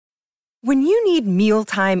When you need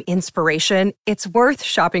mealtime inspiration, it's worth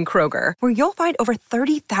shopping Kroger, where you'll find over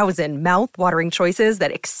 30,000 mouth-watering choices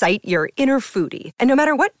that excite your inner foodie. And no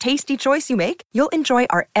matter what tasty choice you make, you'll enjoy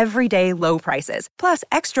our everyday low prices, plus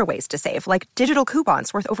extra ways to save, like digital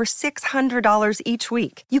coupons worth over $600 each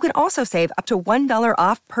week. You can also save up to $1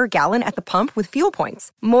 off per gallon at the pump with fuel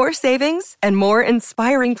points. More savings and more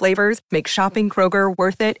inspiring flavors make shopping Kroger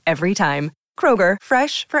worth it every time. Kroger,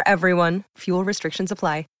 fresh for everyone. Fuel restrictions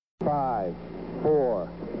apply. 5,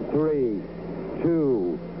 4, 3,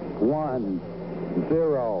 2, 1,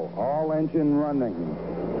 0. All engine running.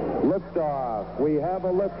 Liftoff. We have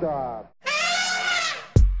a liftoff.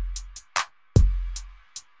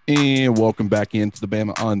 And welcome back into the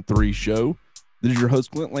Bama on 3 show. This is your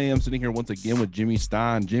host, Clint Lamb, sitting here once again with Jimmy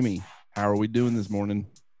Stein. Jimmy, how are we doing this morning?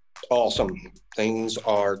 Awesome. Things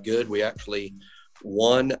are good. We actually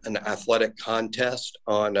won an athletic contest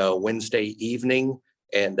on Wednesday evening.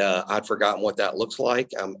 And I'd forgotten what that looks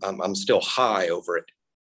like. I'm still high over it.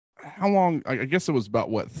 How long? I guess it was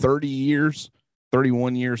about, 30 years,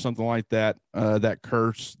 31 years, something like that, that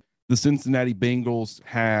curse the Cincinnati Bengals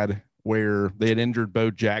had where they had injured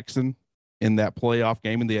Bo Jackson in that playoff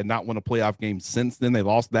game, and they had not won a playoff game since then. They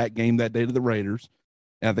lost that game that day to the Raiders,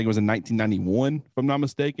 and I think it was in 1991, if I'm not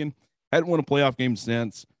mistaken. Hadn't won a playoff game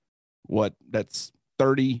since. That's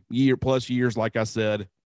 30 plus years, like I said.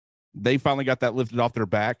 They finally got that lifted off their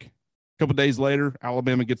back. A couple days later,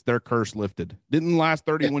 Alabama gets their curse lifted. Didn't last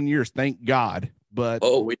 31 years, thank God. But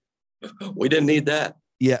we didn't need that.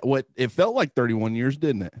 Yeah, it felt like 31 years,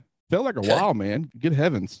 didn't it? Felt like a while, man. Good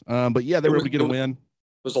heavens. But yeah, they were able to get a win. It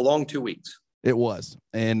was a long 2 weeks. It was.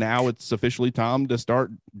 And now it's officially time to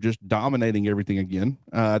start just dominating everything again.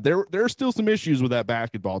 There are still some issues with that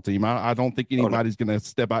basketball team. I don't think anybody's going to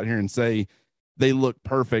step out here and say they looked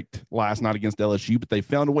perfect last night against LSU, but they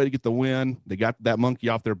found a way to get the win. They got that monkey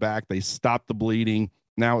off their back. They stopped the bleeding.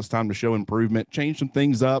 Now it's time to show improvement, change some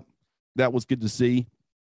things up. That was good to see.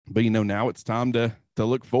 But, now it's time to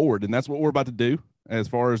look forward, and that's what we're about to do as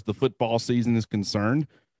far as the football season is concerned.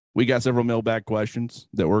 We got several mailbag questions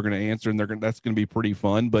that we're going to answer, and that's going to be pretty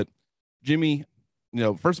fun. But, Jimmy,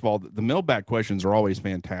 first of all, the mailbag questions are always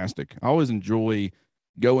fantastic. I always enjoy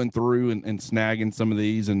going through and snagging some of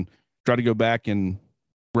these and try to go back and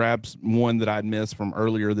grab one that I'd missed from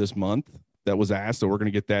earlier this month that was asked. So we're going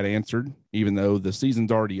to get that answered. Even though the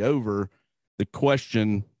season's already over, the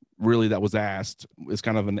question really that was asked is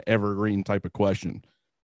kind of an evergreen type of question.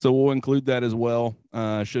 So we'll include that as well.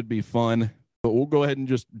 Should be fun, but we'll go ahead and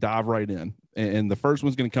just dive right in. And the first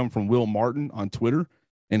one's going to come from Will Martin on Twitter.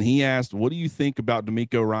 And he asked, what do you think about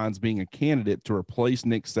DeMeco Ryans being a candidate to replace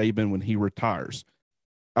Nick Saban when he retires?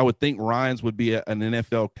 I would think Ryans would be an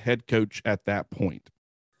NFL head coach at that point.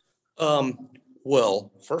 Well,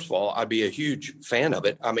 first of all, I'd be a huge fan of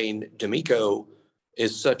it. I mean, DeMeco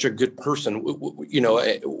is such a good person.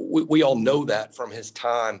 We all know that from his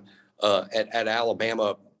time at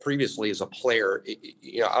Alabama previously as a player.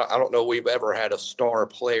 I don't know we've ever had a star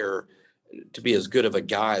player to be as good of a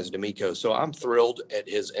guy as DeMeco. So I'm thrilled at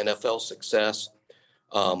his NFL success.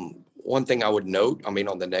 One thing I would note, on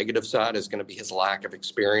the negative side is going to be his lack of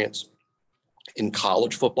experience in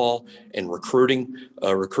college football and recruiting.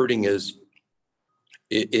 Recruiting is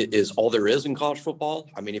all there is in college football.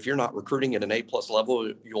 If you're not recruiting at an A+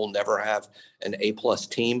 level, you'll never have an A+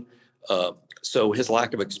 team. So his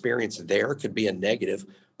lack of experience there could be a negative.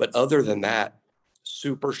 But other than that,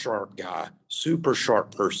 super sharp guy, super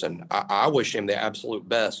sharp person. I wish him the absolute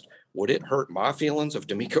best. Would it hurt my feelings if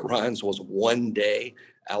DeMeco Ryans was one day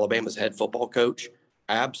Alabama's head football coach?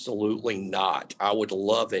 Absolutely not. I would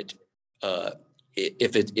love it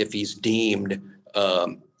if he's deemed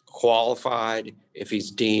qualified, if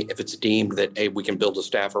it's deemed that, hey, we can build a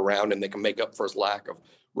staff around and they can make up for his lack of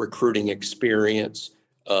recruiting experience.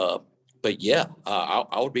 But yeah,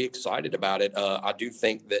 I would be excited about it. I do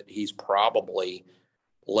think that he's probably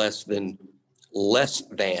less than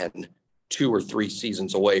 2 or 3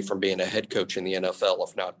 seasons away from being a head coach in the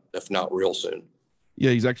NFL, if not real soon.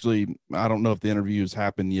 Yeah, he's actually, I don't know if the interview has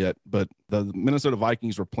happened yet, but the Minnesota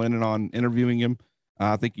Vikings were planning on interviewing him.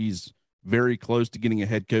 I think he's very close to getting a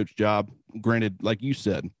head coach job. Granted, like you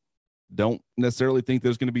said, don't necessarily think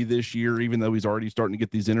there's going to be this year, even though he's already starting to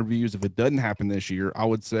get these interviews. If it doesn't happen this year, I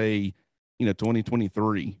would say,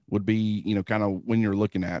 2023 would be, kind of when you're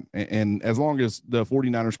looking at. And as long as the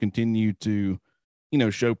 49ers continue to,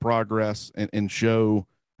 show progress and show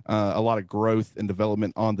a lot of growth and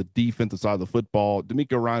development on the defensive side of the football,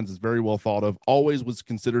 DeMeco Ryans is very well thought of, always was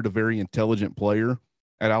considered a very intelligent player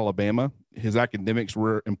at Alabama. His academics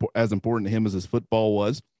were as important to him as his football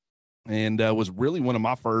was, and was really one of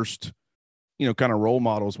my first, kind of role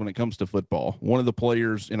models when it comes to football. One of the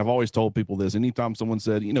players, and I've always told people this, anytime someone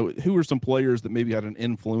said, who are some players that maybe had an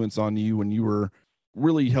influence on you when you were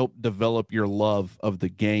really helped develop your love of the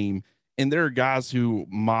game? And there are guys who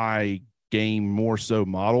my game more so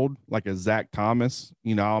modeled, like a Zach Thomas.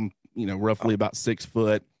 I'm, roughly about 6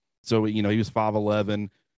 foot. So, he was 5'11",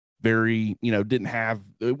 very,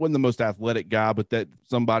 it wasn't the most athletic guy, but that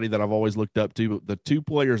somebody that I've always looked up to. But the two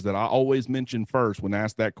players that I always mention first when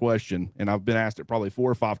asked that question, and I've been asked it probably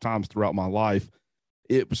 4 or 5 times throughout my life,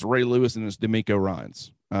 it was Ray Lewis and it's DeMeco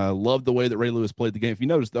Ryans. Love the way that Ray Lewis played the game. If you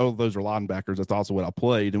notice, those are linebackers. That's also what I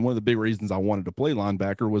played. And one of the big reasons I wanted to play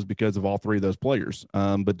linebacker was because of all 3 of those players.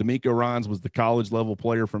 But DeMeco Ryans was the college level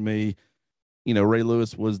player for me. Ray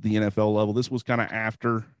Lewis was the NFL level. This was kind of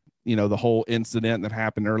after, the whole incident that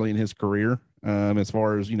happened early in his career, as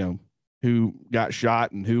far as, who got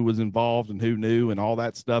shot and who was involved and who knew and all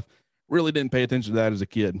that stuff. Really didn't pay attention to that as a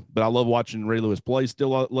kid, but I love watching Ray Lewis play.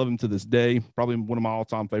 Still love him to this day. Probably one of my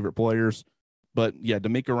all-time favorite players. But yeah,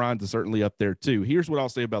 DeMeco Ryans is certainly up there too. Here's what I'll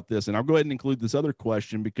say about this, and I'll go ahead and include this other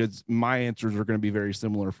question because my answers are going to be very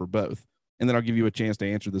similar for both. And then I'll give you a chance to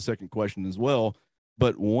answer the second question as well.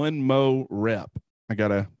 But one Mo Rep, I got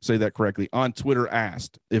to say that correctly, on Twitter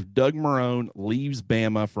asked, if Doug Marrone leaves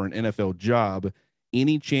Bama for an NFL job,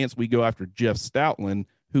 any chance we go after Jeff Stoutland,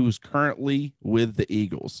 who's currently with the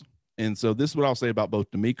Eagles? And so this is what I'll say about both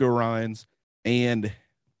DeMeco Ryans and,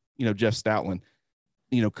 Jeff Stoutland.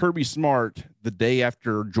 Kirby Smart, the day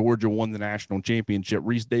after Georgia won the national championship,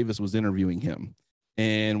 Reese Davis was interviewing him.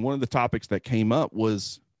 And one of the topics that came up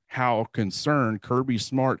was how concerned Kirby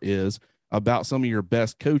Smart is about some of your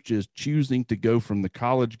best coaches choosing to go from the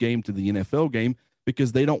college game to the NFL game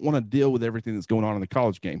because they don't want to deal with everything that's going on in the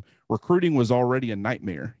college game. Recruiting was already a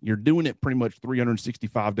nightmare. You're doing it pretty much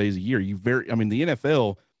 365 days a year. The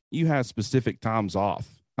NFL, you have specific times off.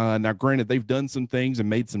 Now, granted, they've done some things and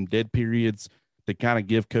made some dead periods to kind of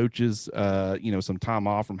give coaches, some time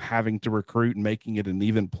off from having to recruit and making it an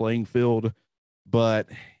even playing field. But,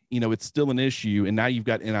 it's still an issue. And now you've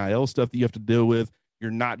got NIL stuff that you have to deal with. You're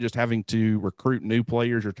not just having to recruit new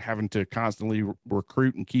players. You're having to constantly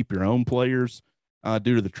recruit and keep your own players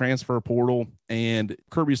due to the transfer portal. And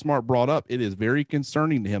Kirby Smart brought up, it is very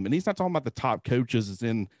concerning to him. And he's not talking about the top coaches as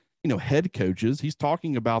in, head coaches. He's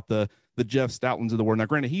talking about the Jeff Stoutlands of the world. Now,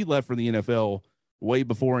 granted, he left for the NFL way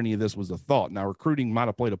before any of this was a thought. Now, recruiting might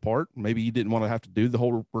have played a part. Maybe he didn't want to have to do the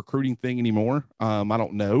whole recruiting thing anymore. I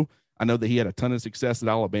don't know. I know that he had a ton of success at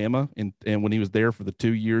Alabama and when he was there for the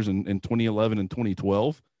 2 years in 2011 and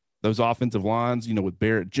 2012. Those offensive lines, with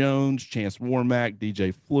Barrett Jones, Chance Warmack,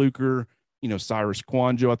 DJ Fluker, Cyrus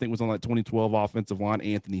Kwanjo, I think was on that 2012 offensive line.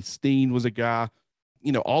 Anthony Steen was a guy.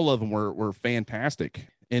 All of them were fantastic.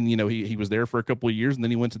 And, he was there for a couple of years and then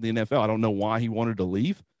he went to the NFL. I don't know why he wanted to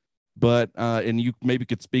leave, but, and you maybe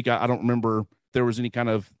could speak. I don't remember if there was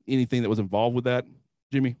anything that was involved with that,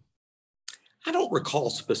 Jimmy. I don't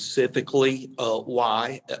recall specifically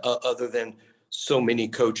why, other than so many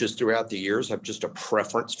coaches throughout the years have just a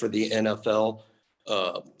preference for the NFL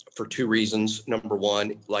for 2 reasons. Number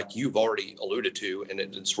one, like you've already alluded to, and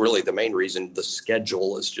it's really the main reason, the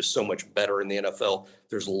schedule is just so much better in the NFL.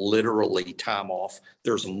 There's literally time off.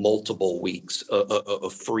 There's multiple weeks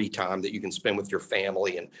of free time that you can spend with your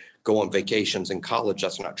family and go on vacations. In college,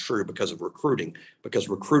 that's not true because of recruiting, because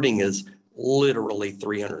recruiting is literally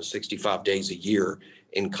 365 days a year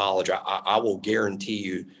in college. I will guarantee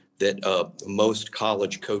you that most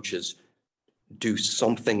college coaches do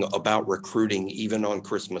something about recruiting even on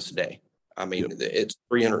Christmas Day. I mean, It's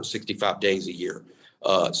 365 days a year.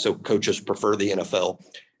 So coaches prefer the NFL.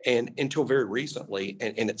 And until very recently,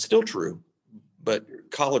 and it's still true, but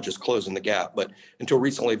college is closing the gap. But until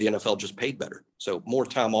recently, the NFL just paid better. So more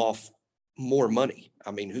time off, more money.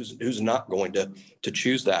 I mean, who's not going to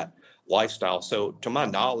choose that lifestyle? So to my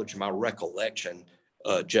knowledge, my recollection,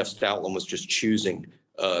 Jeff Stoutland was just choosing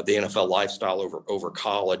the NFL lifestyle over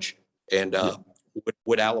college. And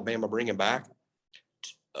would Alabama bring him back?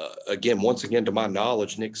 Once again, to my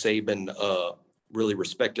knowledge, Nick Saban really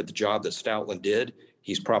respected the job that Stoutland did.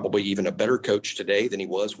 He's probably even a better coach today than he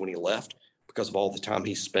was when he left because of all the time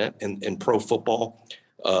he spent in pro football.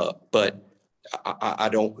 But I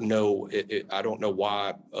don't know. I don't know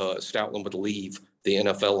why Stoutland would leave the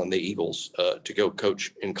NFL and the Eagles to go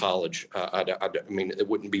coach in college. I mean, it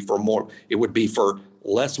wouldn't be for more. It would be for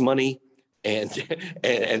less money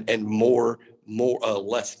and more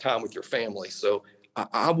less time with your family. So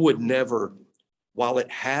I would never, while it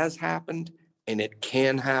has happened and it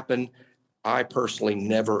can happen, I personally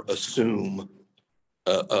never assume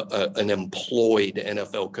an employed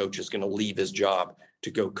NFL coach is going to leave his job to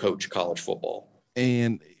go coach college football.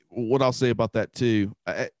 And what I'll say about that too,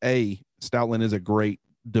 Stoutland is a great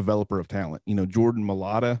developer of talent. Jordan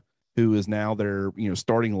Mailata, who is now their,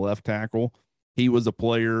 starting left tackle. He was a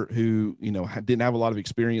player who, didn't have a lot of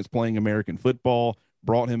experience playing American football,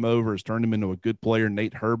 brought him over, has turned him into a good player.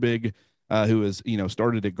 Nate Herbig, who has,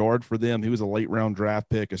 started at guard for them. He was a late round draft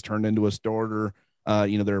pick, has turned into a starter.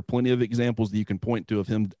 There are plenty of examples that you can point to of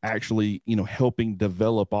him actually, helping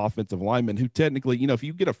develop offensive linemen who technically, if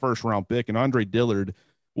you get a first round pick, and Andre Dillard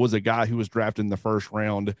was a guy who was drafted in the first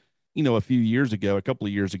round, a couple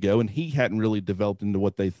of years ago, and he hadn't really developed into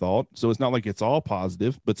what they thought. So it's not like it's all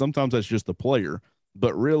positive, but sometimes that's just the player.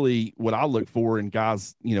 But really what I look for in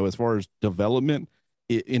guys, as far as development,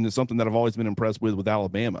 and it's something that I've always been impressed with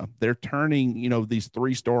Alabama. They're turning, these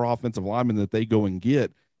 3-star offensive linemen that they go and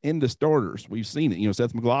get into starters. We've seen it.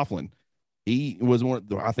 Seth McLaughlin, he was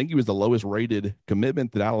I think he was the lowest rated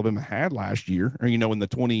commitment that Alabama had last year, or, in the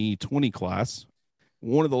 2020 class.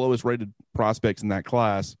 One of the lowest rated prospects in that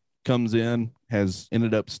class comes in, has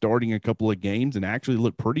ended up starting a couple of games and actually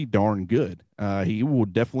looked pretty darn good. He will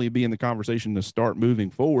definitely be in the conversation to start moving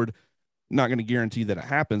forward. Not going to guarantee that it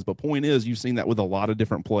happens, but point is, you've seen that with a lot of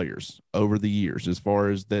different players over the years as far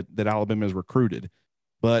as that Alabama has recruited.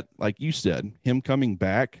 But like you said, him coming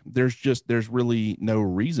back, there's really no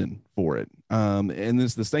reason for it. And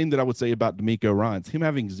it's the same that I would say about DeMeco Ryans, him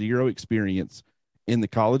having zero experience in the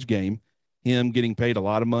college game, him getting paid a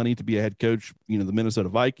lot of money to be a head coach, the Minnesota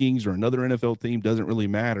Vikings or another NFL team, doesn't really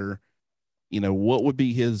matter. What would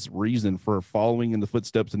be his reason for following in the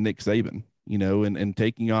footsteps of Nick Saban, and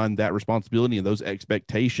taking on that responsibility and those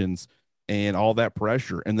expectations and all that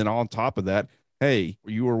pressure. And then on top of that, hey,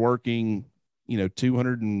 you were working,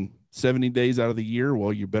 270 days out of the year.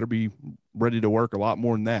 Well, you better be ready to work a lot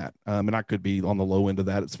more than that. And I could be on the low end of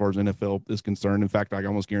that as far as NFL is concerned. In fact, I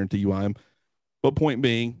almost guarantee you I am. But point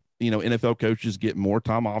being, NFL coaches get more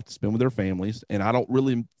time off to spend with their families. And I don't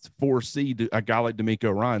really foresee a guy like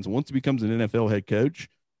DeMeco Ryans, once he becomes an NFL head coach,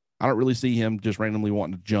 I don't really see him just randomly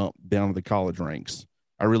wanting to jump down to the college ranks.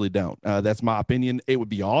 I really don't. That's my opinion. It would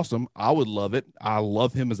be awesome. I would love it. I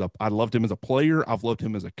loved him as a player. I've loved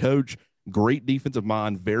him as a coach. Great defensive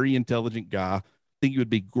mind, very intelligent guy. I think he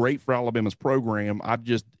would be great for Alabama's program.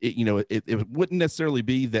 It wouldn't necessarily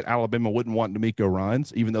be that Alabama wouldn't want DeMeco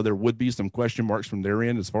Ryans, even though there would be some question marks from their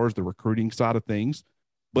end as far as the recruiting side of things.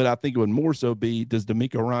 But I think it would more so be, does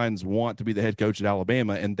DeMeco Ryans want to be the head coach at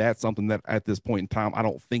Alabama? And that's something that at this point in time, I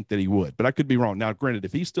don't think that he would. But I could be wrong. Now, granted,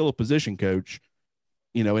 if he's still a position coach,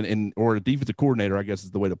 or a defensive coordinator, I guess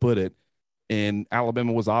is the way to put it, and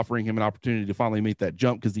Alabama was offering him an opportunity to finally make that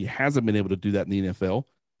jump because he hasn't been able to do that in the NFL,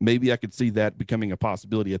 maybe I could see that becoming a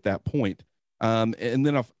possibility at that point. And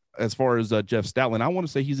then as far as Jeff Stoutland, I want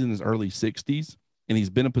to say he's in his early 60s, and he's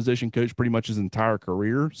been a position coach pretty much his entire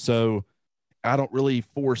career. So I don't really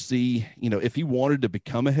foresee, if he wanted to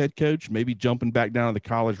become a head coach, maybe jumping back down to the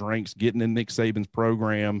college ranks, getting in Nick Saban's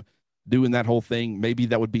program, doing that whole thing, maybe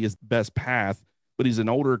that would be his best path. But he's an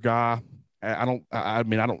older guy. I don't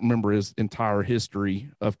remember his entire history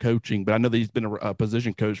of coaching, but I know that he's been a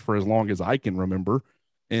position coach for as long as I can remember.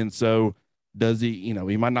 And so does he,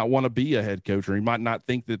 he might not want to be a head coach, or he might not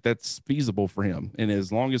think that that's feasible for him. And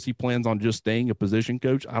as long as he plans on just staying a position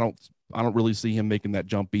coach, I don't really see him making that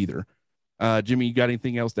jump either. Jimmy, you got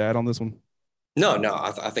anything else to add on this one? No,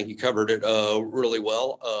 I think you covered it really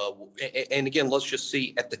well. And again, let's just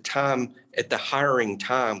see at the hiring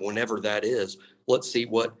time, whenever that is, let's see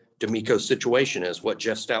what DeMeco's situation is, what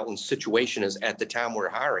Jeff Stoutland's situation is at the time we're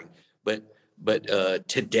hiring. But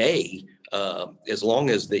today, as long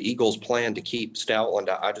as the Eagles plan to keep Stoutland,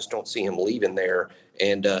 I just don't see him leaving there.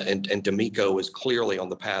 And DeMeco is clearly on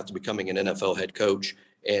the path to becoming an NFL head coach,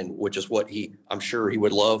 and which is what I'm sure he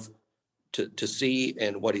would love to see,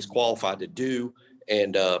 and what he's qualified to do.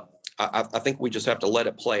 And I think we just have to let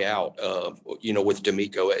it play out, with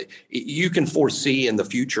DeMeco. You can foresee in the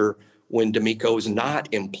future when DeMeco is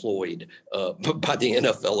not employed by the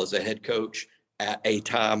NFL as a head coach at a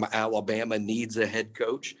time Alabama needs a head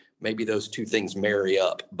coach. Maybe those two things marry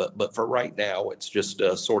up. But for right now, it's just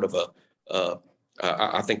sort of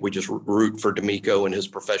I think we just root for DeMeco and his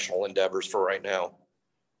professional endeavors for right now.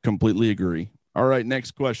 Completely agree. All right,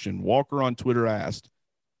 next question. Walker on Twitter asked,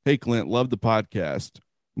 "Hey, Clint, love the podcast.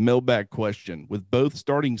 Mailbag question. With both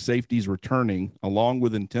starting safeties returning, along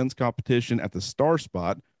with intense competition at the star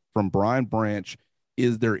spot from Brian Branch,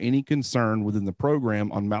 is there any concern within the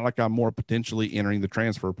program on Malachi Moore potentially entering the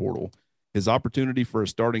transfer portal? His opportunity for a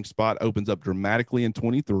starting spot opens up dramatically in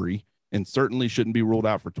 23 and certainly shouldn't be ruled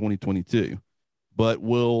out for 2022. But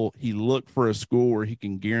will he look for a school where he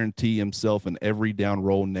can guarantee himself an every down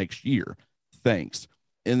role next year? Thanks."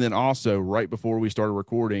 And then also right before we started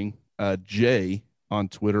recording, Jay on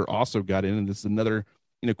Twitter also got in, and this is another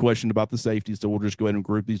question about the safety. So we'll just go ahead and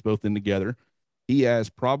group these both in together. He has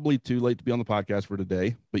probably too late to be on the podcast for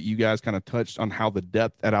today, but you guys kind of touched on how the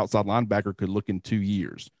depth at outside linebacker could look in 2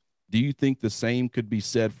 years. Do you think the same could be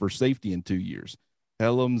said for safety in 2 years?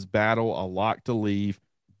 Helms battle a lot to leave.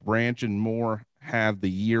 Branch and Moore have the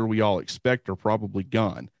year we all expect are probably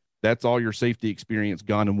gone. That's all your safety experience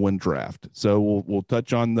gone in one draft. So we'll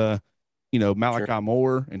touch on the Malachi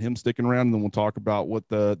Moore and him sticking around, and then we'll talk about what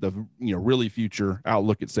the really future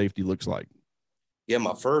outlook at safety looks like. Yeah,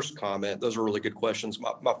 my first comment, those are really good questions.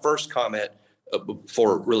 My first comment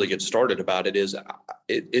before it really gets started about it is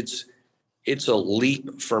it's a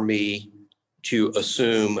leap for me to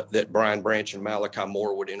assume that Brian Branch and Malachi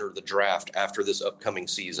Moore would enter the draft after this upcoming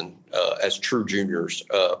season as true juniors.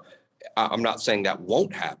 I'm not saying that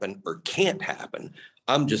won't happen or can't happen.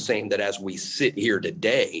 I'm just saying that as we sit here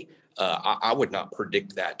today, I would not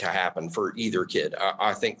predict that to happen for either kid.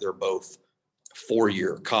 I think they're both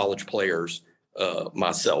 4-year college players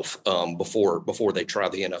myself before they try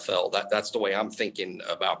the NFL. That's the way I'm thinking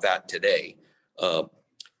about that today.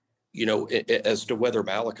 As to whether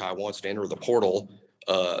Malachi wants to enter the portal,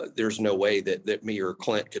 there's no way that me or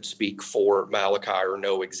Clint could speak for Malachi or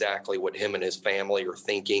know exactly what him and his family are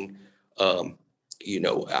thinking.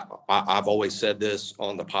 I've always said this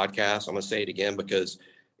on the podcast. I'm going to say it again because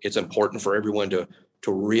it's important for everyone to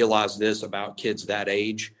realize this about kids that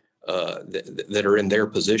age that are in their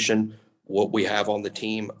position. What we have on the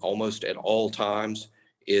team almost at all times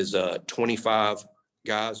is 25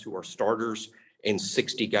 guys who are starters and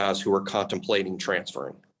 60 guys who are contemplating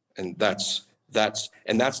transferring. And that's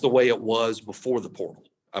the way it was before the portal.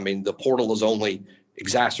 I mean, the portal has only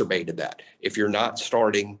exacerbated that. If you're not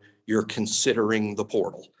starting, you're considering the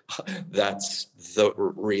portal. That's the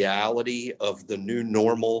reality of the new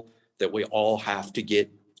normal that we all have to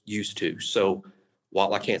get used to. So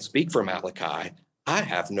while I can't speak for Malachi, I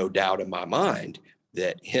have no doubt in my mind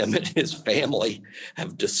that him and his family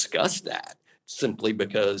have discussed that, simply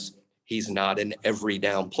because he's not an every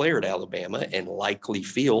down player at Alabama and likely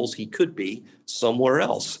feels he could be somewhere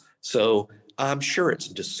else. So I'm sure it's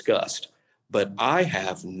discussed, but I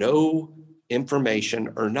have no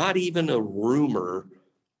information or not even a rumor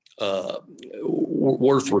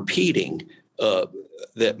worth repeating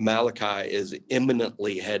that Malachi is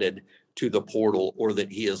imminently headed to the portal or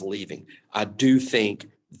that he is leaving. I do think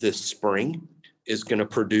this spring is going to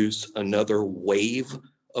produce another wave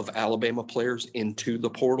of Alabama players into the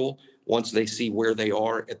portal. Once they see where they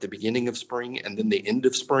are at the beginning of spring and then the end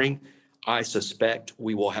of spring, I suspect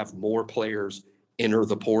we will have more players enter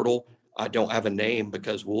the portal. I don't have a name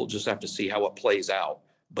because we'll just have to see how it plays out.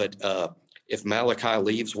 But if Malachi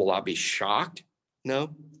leaves, will I be shocked? No.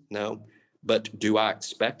 But do I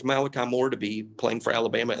expect Malachi Moore to be playing for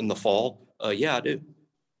Alabama in the fall? Yeah, I do.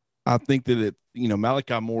 I think that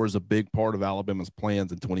Malachi Moore is a big part of Alabama's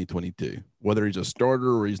plans in 2022. Whether he's a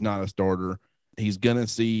starter or he's not a starter, he's going to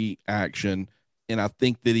see action. And I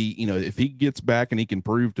think that he, if he gets back and he can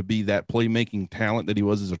prove to be that playmaking talent that he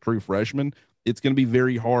was as a true freshman, it's going to be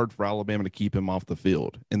very hard for Alabama to keep him off the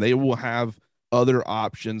field. And they will have other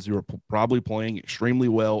options who are probably playing extremely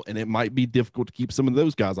well, and it might be difficult to keep some of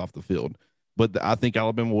those guys off the field. But I think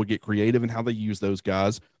Alabama will get creative in how they use those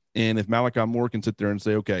guys. And if Malachi Moore can sit there and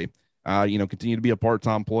say, okay, continue to be a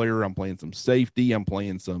part-time player, I'm playing some safety, I'm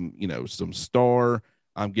playing some star,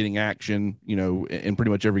 I'm getting action, in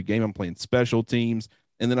pretty much every game, I'm playing special teams.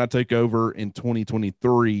 And then I take over in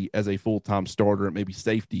 2023 as a full-time starter at maybe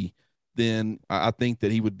safety, then I think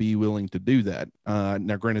that he would be willing to do that.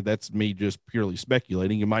 Now, granted, that's me just purely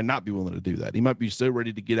speculating. He might not be willing to do that. He might be so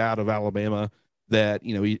ready to get out of Alabama that,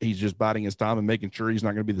 he's just biding his time and making sure he's not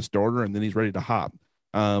going to be the starter, and then he's ready to hop.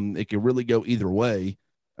 It could really go either way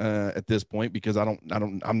at this point, because I'm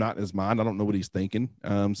not in his mind. I don't know what he's thinking.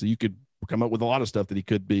 So you could come up with a lot of stuff that he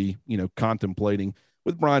could be, contemplating.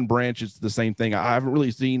 With Brian Branch, it's the same thing. I haven't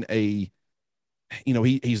really seen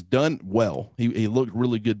he's done well. He looked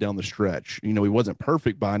really good down the stretch. He wasn't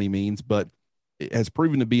perfect by any means, but it has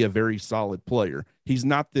proven to be a very solid player. He's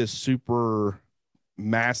not this super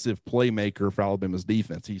massive playmaker for Alabama's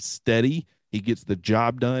defense. He's steady. He gets the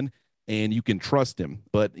job done, and you can trust him.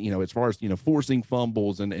 But, as far as, forcing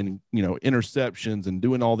fumbles and interceptions and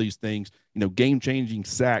doing all these things, game-changing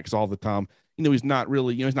sacks all the time, he's not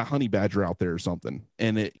really, he's not Honey Badger out there or something.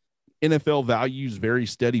 And NFL values very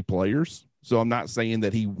steady players. So I'm not saying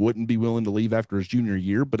that he wouldn't be willing to leave after his junior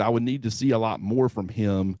year, but I would need to see a lot more from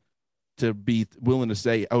him to be willing to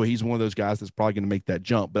say, oh, he's one of those guys that's probably going to make that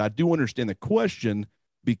jump. But I do understand the question,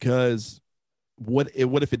 because what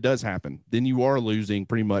if it does happen? Then you are losing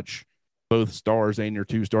pretty much both stars and your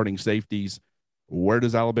two starting safeties. Where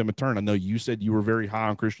does Alabama turn? I know you said you were very high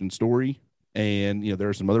on Christian Story, and there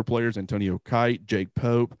are some other players, Antonio Kite, Jake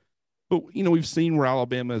Pope, but we've seen where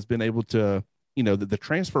Alabama has been able to, the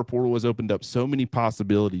transfer portal has opened up so many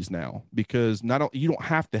possibilities now, because you don't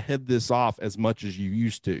have to head this off as much as you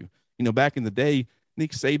used to. Back in the day,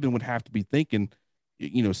 Nick Saban would have to be thinking,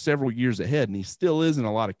 several years ahead, and he still is in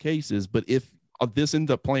a lot of cases. But if this ends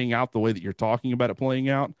up playing out the way that you're talking about it playing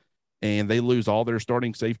out, and they lose all their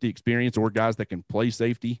starting safety experience, or guys that can play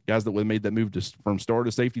safety, guys that would have made that move from star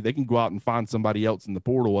to safety, they can go out and find somebody else in the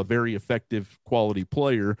portal, a very effective quality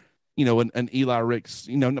player, an Eli Ricks,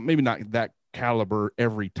 maybe not that caliber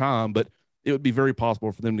every time, but it would be very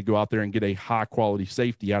possible for them to go out there and get a high quality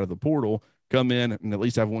safety out of the portal, come in and at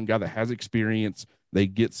least have one guy that has experience. They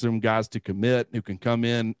get some guys to commit who can come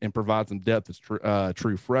in and provide some depth as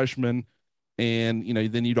true freshmen. And,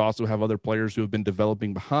 then you'd also have other players who have been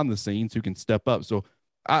developing behind the scenes who can step up. So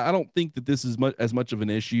I don't think that this is as much of an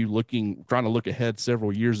issue trying to look ahead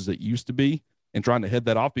several years as it used to be and trying to head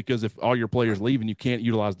that off, because if all your players leave and you can't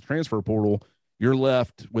utilize the transfer portal, you're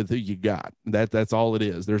left with who you got. That's all it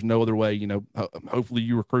is. There's no other way. Hopefully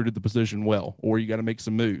you recruited the position well, or you got to make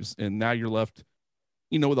some moves. And now you're left,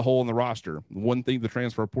 with a hole in the roster. One thing the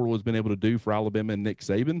transfer portal has been able to do for Alabama and Nick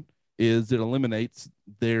Saban is it eliminates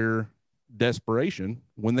their desperation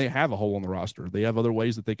when they have a hole in the roster. They have other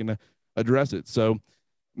ways that they can address it. So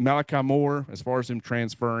Malachi Moore, as far as him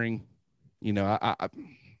transferring,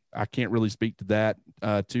 I can't really speak to that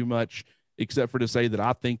too much, except for to say that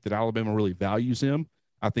I think that Alabama really values him.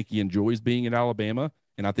 I think he enjoys being in Alabama,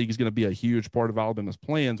 and I think he's going to be a huge part of Alabama's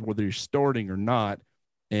plans, whether he's starting or not.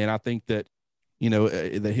 And I think that,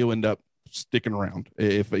 that he'll end up sticking around.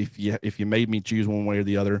 If you made me choose one way or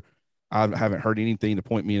the other, I haven't heard anything to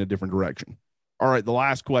point me in a different direction. All right, the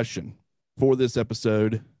last question for this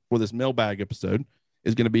episode, for this mailbag episode,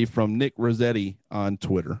 is going to be from Nick Rossetti on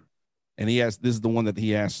Twitter. And this is the one that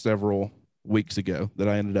he asked several weeks ago that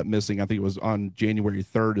I ended up missing. I think it was on January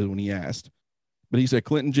 3rd is when he asked. But he said,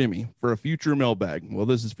 Clinton Jimmy, for a future mailbag. Well,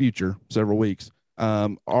 this is future, several weeks.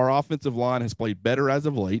 Our offensive line has played better as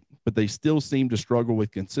of late, but they still seem to struggle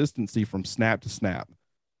with consistency from snap to snap.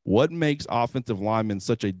 What makes offensive linemen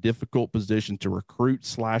such a difficult position to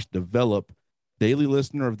recruit/develop? Daily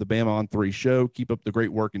listener of the Bama on 3 show. Keep up the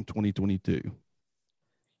great work in 2022.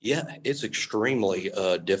 Yeah, it's extremely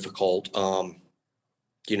difficult.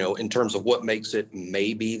 In terms of what makes it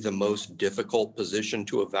maybe the most difficult position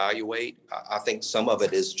to evaluate, I think some of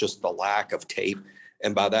it is just the lack of tape.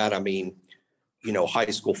 And by that, I mean, high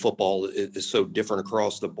school football is so different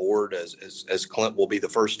across the board, as Clint will be the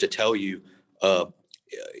first to tell you.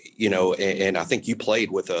 And I think you played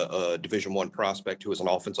with a Division I prospect who was an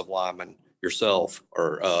offensive lineman yourself,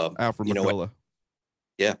 or Alfred McCullough.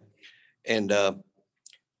 Yeah. And,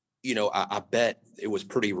 I bet it was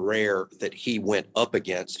pretty rare that he went up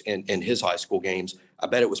against in his high school games. I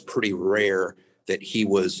bet it was pretty rare that he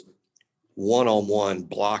was one-on-one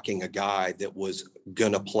blocking a guy that was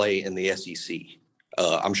going to play in the SEC.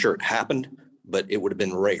 I'm sure it happened, but it would have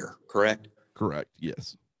been rare, correct? Correct,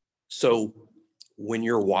 yes. So when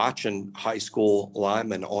you're watching high school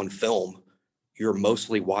linemen on film, you're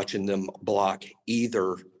mostly watching them block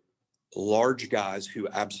either large guys who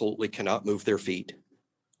absolutely cannot move their feet,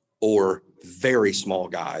 or very small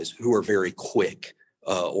guys who are very quick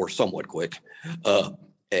or somewhat quick.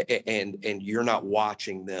 And you're not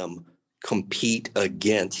watching them compete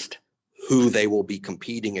against who they will be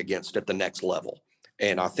competing against at the next level.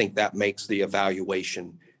 And I think that makes the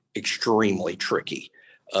evaluation extremely tricky.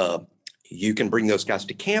 You can bring those guys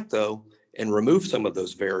to camp, though, and remove some of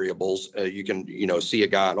those variables. You can, see a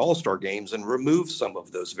guy in all-star games and remove some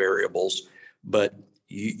of those variables, but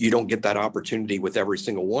you don't get that opportunity with every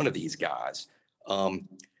single one of these guys.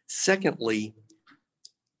 Secondly,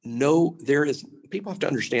 people have to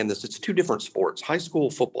understand this. It's two different sports. High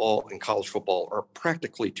school football and college football are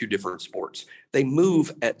practically two different sports. They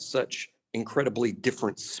move at such incredibly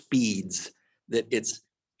different speeds that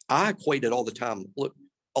I equate it all the time. Look,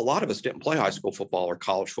 a lot of us didn't play high school football or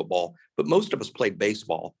college football, but most of us played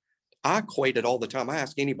baseball. I equate it all the time. I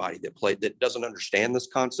ask anybody that doesn't understand this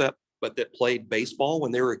concept, but that played baseball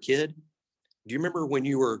when they were a kid. Do you remember when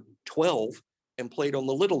you were 12 and played on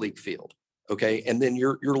the Little League field? Okay. And then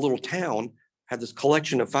your little town had this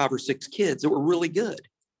collection of 5 or 6 kids that were really good.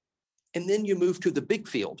 And then you moved to the big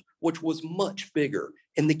field, which was much bigger,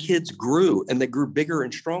 and the kids grew, and they grew bigger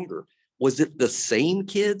and stronger. Was it the same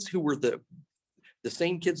kids who were the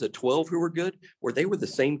same kids at 12 who were good? Or they were the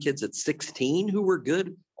same kids at 16 who were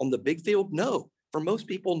good on the big field? No. For most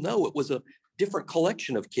people, no. It was a different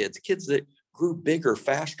collection of kids that grew bigger,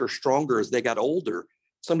 faster, stronger as they got older.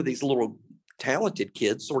 Some of these little talented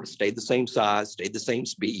kids sort of stayed the same size, stayed the same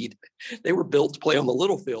speed. They were built to play on the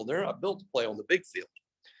little field. They're not built to play on the big field.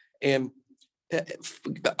 And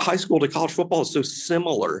high school to college football is so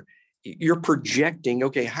similar. You're projecting,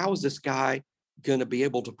 okay, how is this guy going to be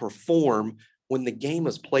able to perform when the game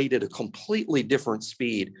is played at a completely different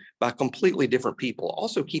speed by completely different people?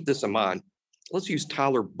 Also keep this in mind. Let's use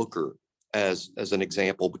Tyler Booker as an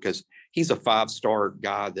example, because he's a 5-star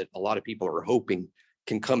guy that a lot of people are hoping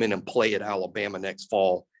can come in and play at Alabama next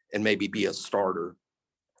fall and maybe be a starter.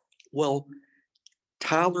 Well,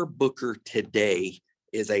 Tyler Booker today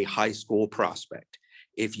is a high school prospect.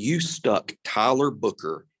 If you stuck Tyler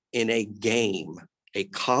Booker in a game, a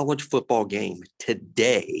college football game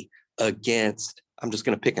today against, I'm just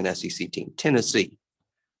going to pick an SEC team, Tennessee.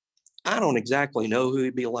 I don't exactly know who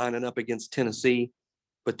he'd be lining up against Tennessee,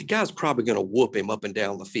 but the guy's probably going to whoop him up and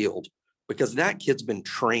down the field, because that kid's been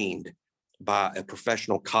trained by a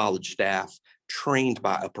professional college staff, trained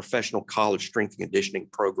by a professional college strength and conditioning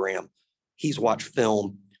program. He's watched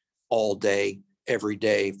film all day, every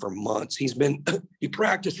day for months. He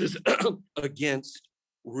practices against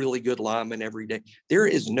really good linemen every day. There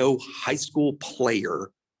is no high school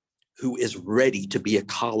player who is ready to be a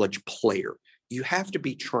college player. You have to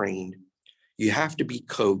be trained. You have to be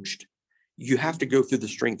coached. You have to go through the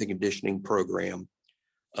strength and conditioning program.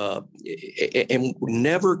 And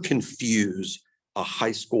never confuse a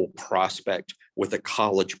high school prospect with a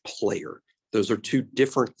college player. Those are two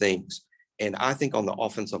different things. And I think on the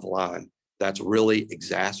offensive line, that's really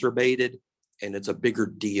exacerbated, and it's a bigger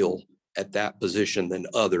deal at that position than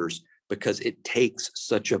others, because it takes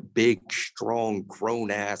such a big, strong,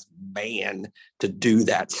 grown-ass man to do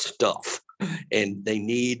that stuff. And they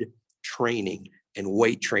need training and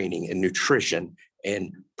weight training and nutrition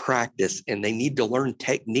and practice, and they need to learn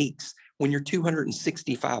techniques. When you're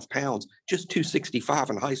 265 pounds, just 265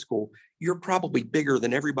 in high school, you're probably bigger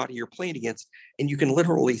than everybody you're playing against, and you can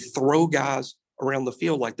literally throw guys around the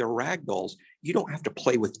field like they're rag dolls. You don't have to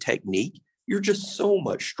play with technique. You're just so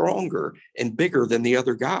much stronger and bigger than the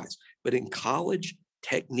other guys. But in college,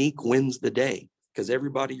 technique wins the day, because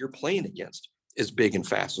everybody you're playing against is big and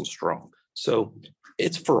fast and strong. So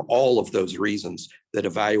it's for all of those reasons that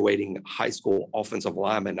evaluating high school offensive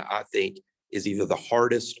linemen, I think, is either the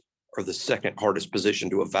hardest or the second hardest position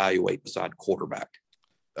to evaluate beside quarterback.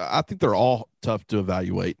 I think they're all tough to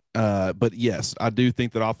evaluate. But yes, I do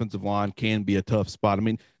think that offensive line can be a tough spot. I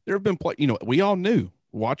mean, there have been we all knew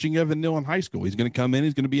watching Evan Neal in high school, he's going to come in,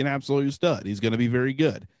 he's going to be an absolute stud. He's going to be very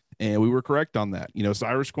good. And we were correct on that.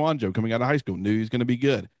 Cyrus Kwanjo coming out of high school knew he was going to be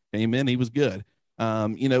good. Came in, he was good.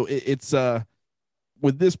 It's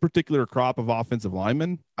with this particular crop of offensive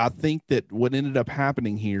linemen, I think that what ended up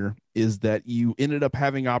happening here is that you ended up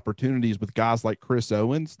having opportunities with guys like Chris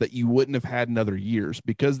Owens that you wouldn't have had in other years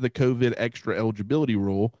because of the COVID extra eligibility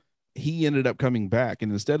rule. He ended up coming back,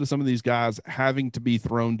 and instead of some of these guys having to be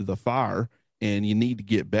thrown to the fire and you need to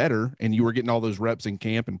get better, and you were getting all those reps in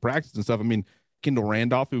camp and practice and stuff. I mean, Kendall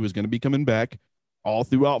Randolph, who was going to be coming back all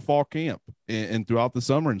throughout fall camp and throughout the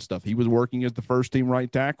summer and stuff, he was working as the first team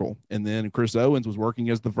right tackle. And then Chris Owens was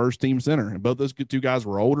working as the first team center. And both those two guys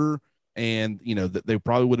were older, and, they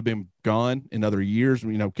probably would have been gone in other years.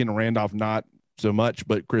 Kendall Randolph, not so much,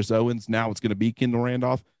 but Chris Owens, now it's going to be Kendall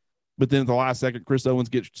Randolph. But then at the last second, Chris Owens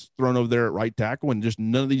gets thrown over there at right tackle, and just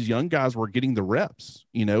none of these young guys were getting the reps.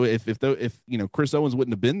 If Chris Owens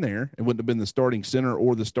wouldn't have been there and wouldn't have been the starting center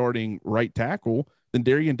or the starting right tackle, then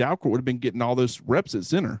Darian Dalcourt would have been getting all those reps at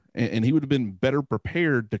center, and he would have been better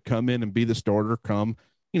prepared to come in and be the starter come,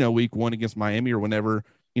 week one against Miami or whenever,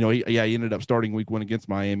 he ended up starting week one against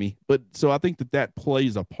Miami. But so I think that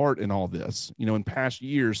plays a part in all this. In past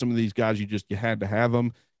years, some of these guys, you had to have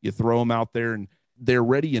them, you throw them out there and they're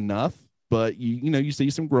ready enough, but you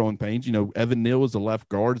see some growing pains. Evan Neal was a left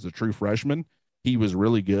guard as a true freshman. He was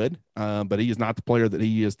really good, but he is not the player that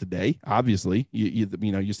he is today. Obviously,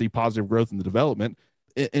 you see positive growth in the development.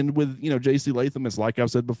 And with J.C. Latham, it's like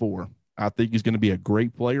I've said before, I think he's going to be a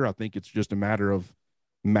great player. I think it's just a matter of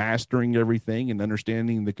mastering everything and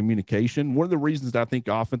understanding the communication. One of the reasons that I think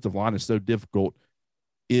offensive line is so difficult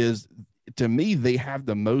is, to me, they have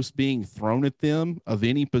the most being thrown at them of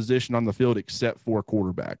any position on the field except for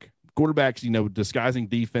quarterback. Quarterbacks, disguising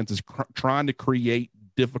defenses, trying to create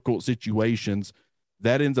difficult situations.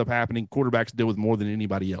 That ends up happening. Quarterbacks deal with more than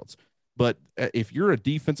anybody else. But if you're a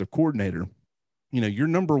defensive coordinator, your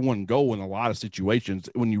number one goal in a lot of situations,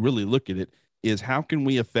 when you really look at it, is how can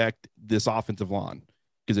we affect this offensive line?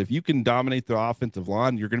 Because if you can dominate the offensive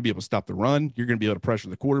line, you're going to be able to stop the run. You're going to be able to pressure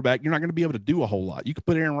the quarterback. You're not going to be able to do a whole lot. You could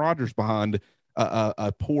put Aaron Rodgers behind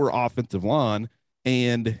a poor offensive line,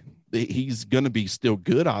 and he's going to be still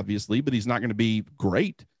good, obviously, but he's not going to be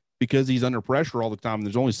great because he's under pressure all the time.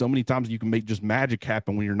 There's only so many times you can make just magic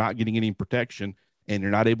happen when you're not getting any protection and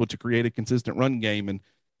you're not able to create a consistent run game. And,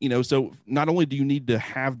 so not only do you need to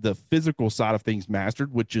have the physical side of things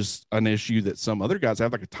mastered, which is an issue that some other guys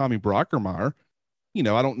have, like a Tommy Brockermeyer.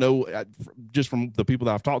 I don't know, just from the people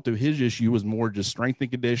that I've talked to, his issue was more just strength and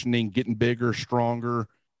conditioning, getting bigger, stronger,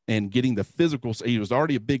 and getting the physical. He was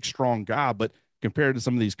already a big, strong guy, but compared to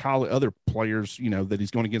some of these other players, that he's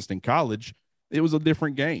going against in college, it was a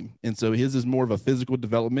different game. And so his is more of a physical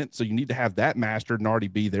development. So you need to have that mastered and already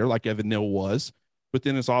be there like Evan Neal was. But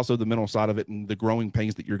then it's also the mental side of it and the growing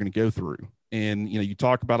pains that you're going to go through. And, you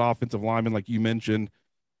talk about offensive linemen, like you mentioned,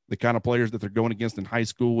 the kind of players that they're going against in high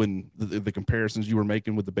school and the comparisons you were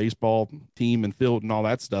making with the baseball team and field and all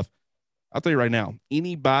that stuff. I'll tell you right now,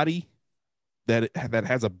 anybody that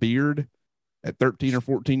has a beard at 13 or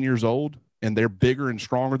 14 years old and they're bigger and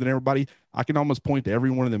stronger than everybody, I can almost point to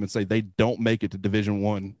every one of them and say they don't make it to Division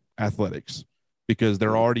I athletics because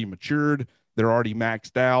they're already matured. They're already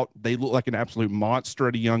maxed out. They look like an absolute monster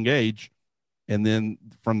at a young age. And then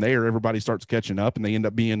from there, everybody starts catching up and they end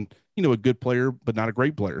up being, a good player, but not a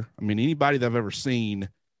great player. I mean, anybody that I've ever seen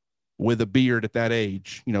with a beard at that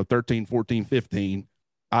age, 13, 14, 15,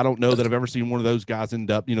 I don't know that I've ever seen one of those guys end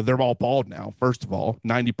up, they're all bald now. First of all,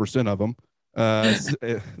 90% of them.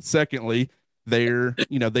 Secondly, they were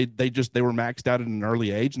maxed out at an early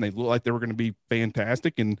age and they looked like they were going to be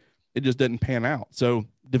fantastic and it just didn't pan out. So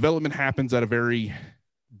development happens at a very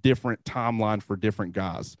different timeline for different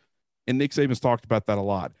guys. And Nick Saban's talked about that a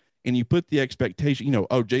lot. And you put the expectation,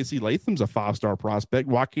 J.C. Latham's a 5-star prospect.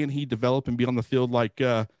 Why can't he develop and be on the field like,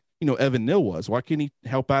 Evan Neal was? Why can't he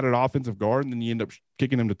help out at offensive guard and then you end up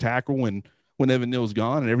kicking him to tackle when Evan Neal's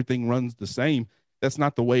gone and everything runs the same? That's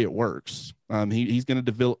not the way it works. He's going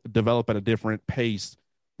to develop at a different pace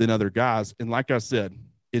than other guys. And like I said,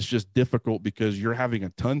 it's just difficult because you're having a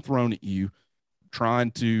ton thrown at you,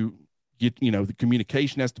 trying to get, the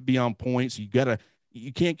communication has to be on point. So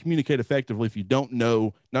you can't communicate effectively if you don't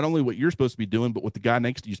know not only what you're supposed to be doing, but what the guy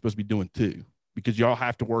next to you is supposed to be doing too, because y'all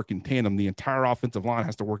have to work in tandem. The entire offensive line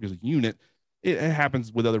has to work as a unit. It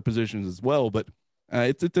happens with other positions as well, but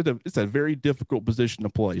it's a very difficult position to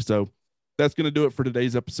play. So that's going to do it for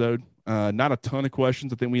today's episode. Not a ton of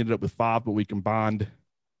questions. I think we ended up with 5, but we combined,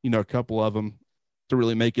 a couple of them to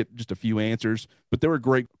really make it just a few answers, but they were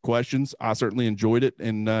great questions. I certainly enjoyed it.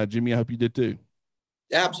 And Jimmy, I hope you did too.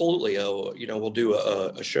 Absolutely. We'll do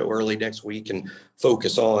a show early next week and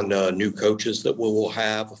focus on new coaches that we'll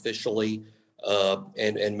have officially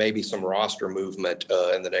and maybe some roster movement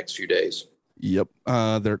in the next few days. Yep.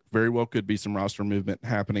 There very well could be some roster movement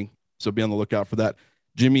happening. So be on the lookout for that.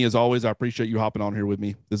 Jimmy, as always, I appreciate you hopping on here with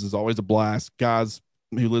me. This is always a blast. Guys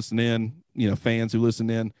who listen in, fans who listen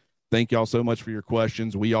in, thank y'all so much for your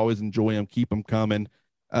questions. We always enjoy them. Keep them coming.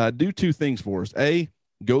 Do 2 things for us.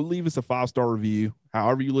 Go leave us a 5-star review,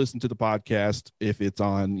 however you listen to the podcast. If it's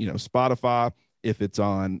on, Spotify, if it's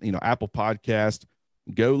on, Apple Podcast,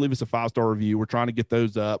 go leave us a 5-star review. We're trying to get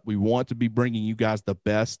those up. We want to be bringing you guys the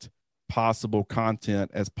best possible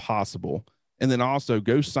content as possible. And then also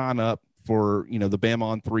go sign up for, the Bama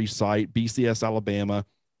on 3 site, BCS Alabama.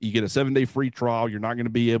 You get a 7-day free trial. You're not going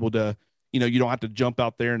to be able to, you don't have to jump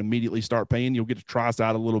out there and immediately start paying. You'll get to try us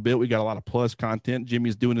out a little bit. We got a lot of plus content.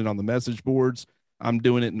 Jimmy's doing it on the message boards. I'm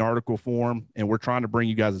doing it in article form, and we're trying to bring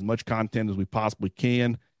you guys as much content as we possibly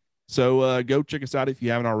can. So go check us out if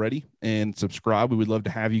you haven't already and subscribe. We would love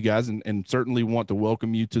to have you guys and certainly want to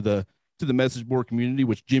welcome you to the message board community,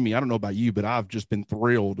 which, Jimmy, I don't know about you, but I've just been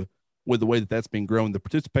thrilled with the way that's been growing. The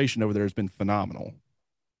participation over there has been phenomenal.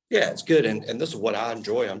 Yeah, it's good. And this is what I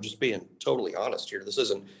enjoy. I'm just being totally honest here. This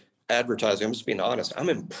isn't advertising. I'm just being honest. I'm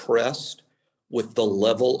impressed with the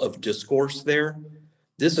level of discourse there.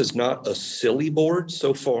 This is not a silly board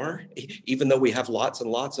so far, even though we have lots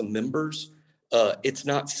and lots of members. It's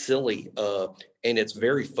not silly, and it's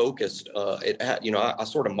very focused. I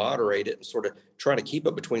sort of moderate it and sort of try to keep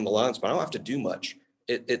it between the lines, but I don't have to do much.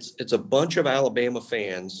 It's a bunch of Alabama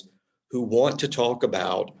fans who want to talk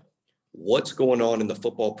about what's going on in the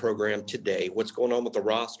football program today, what's going on with the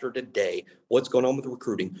roster today, what's going on with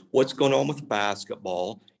recruiting, what's going on with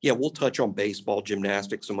basketball. Yeah, we'll touch on baseball,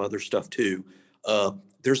 gymnastics, some other stuff too.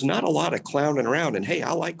 There's not a lot of clowning around, and hey,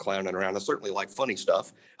 I like clowning around. I certainly like funny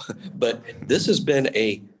stuff, but this has been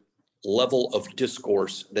a level of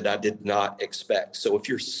discourse that I did not expect. So if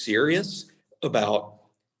you're serious about,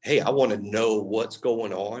 hey, I want to know what's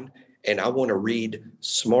going on and I want to read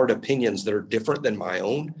smart opinions that are different than my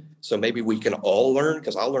own. So maybe we can all learn,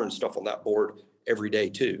 because I learn stuff on that board every day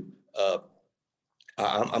too.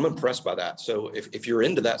 I'm impressed by that. So if you're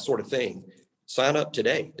into that sort of thing, sign up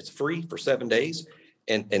today. It's free for 7 days.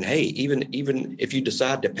 And hey, even if you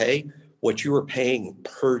decide to pay what you are paying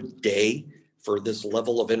per day for this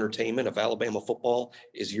level of entertainment of Alabama football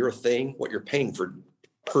is your thing, what you're paying for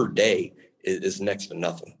per day is next to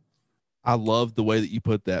nothing. I love the way that you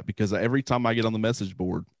put that, because every time I get on the message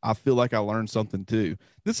board, I feel like I learned something too.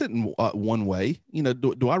 This isn't one way. You know,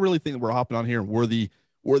 do I really think that we're hopping on here and we're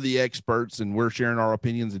the experts and we're sharing our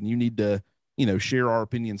opinions, and you need to, you know, share our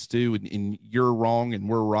opinions too, and you're wrong and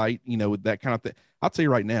we're right, you know, with that kind of thing. I'll tell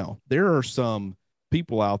you right now, there are some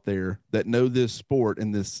people out there that know this sport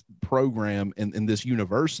and this program and this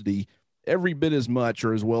university every bit as much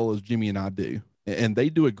or as well as Jimmy and I do. And they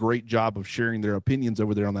do a great job of sharing their opinions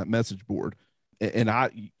over there on that message board. And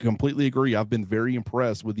I completely agree. I've been very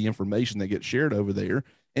impressed with the information that gets shared over there,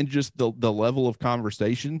 and just the level of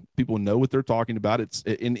conversation. People know what they're talking about.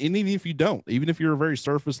 And even if you don't, even if you're a very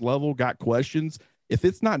surface level, got questions, if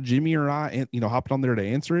it's not Jimmy or I, you know, hopping on there to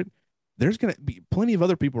answer it, there's going to be plenty of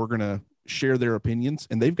other people who are going to share their opinions,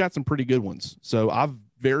 and they've got some pretty good ones. So I've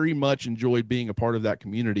very much enjoyed being a part of that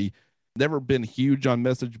community. Never been huge on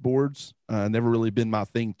message boards, never really been my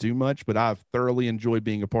thing too much, but I've thoroughly enjoyed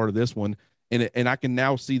being a part of this one. And I can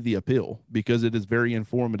now see the appeal, because it is very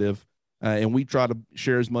informative. And we try to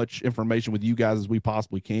share as much information with you guys as we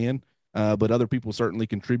possibly can. But other people certainly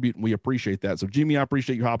contribute, and we appreciate that. So Jimmy, I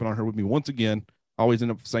appreciate you hopping on here with me once again. I always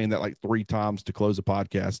end up saying that like 3 times to close a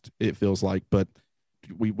podcast, it feels like, but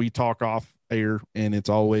we talk off air, and it's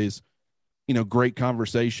always, you know, great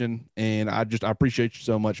conversation. And I appreciate you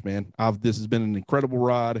so much, man. This has been an incredible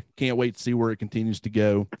ride. Can't wait to see where it continues to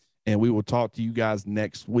go. And we will talk to you guys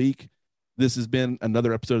next week. This has been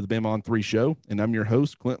another episode of the Bama on 3 show, and I'm your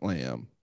host, Clint Lamb.